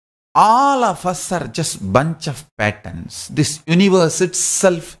All of us are just bunch of patterns. This universe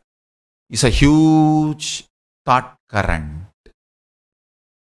itself is a huge thought current.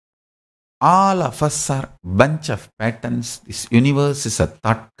 All of us are bunch of patterns. This universe is a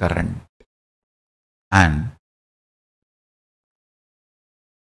thought current. And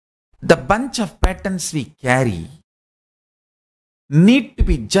the bunch of patterns we carry need to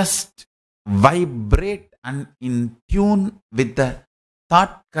be just vibrate and in tune with the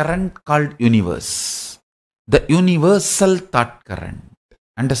thought current called universe. The universal thought current.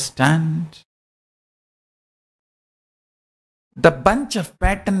 Understand? The bunch of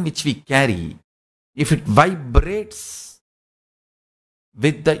pattern which we carry, if it vibrates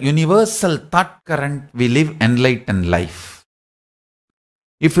with the universal thought current, we live enlightened life.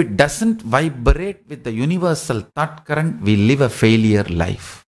 If it doesn't vibrate with the universal thought current, we live a failure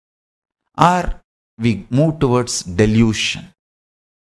life. Or we move towards delusion.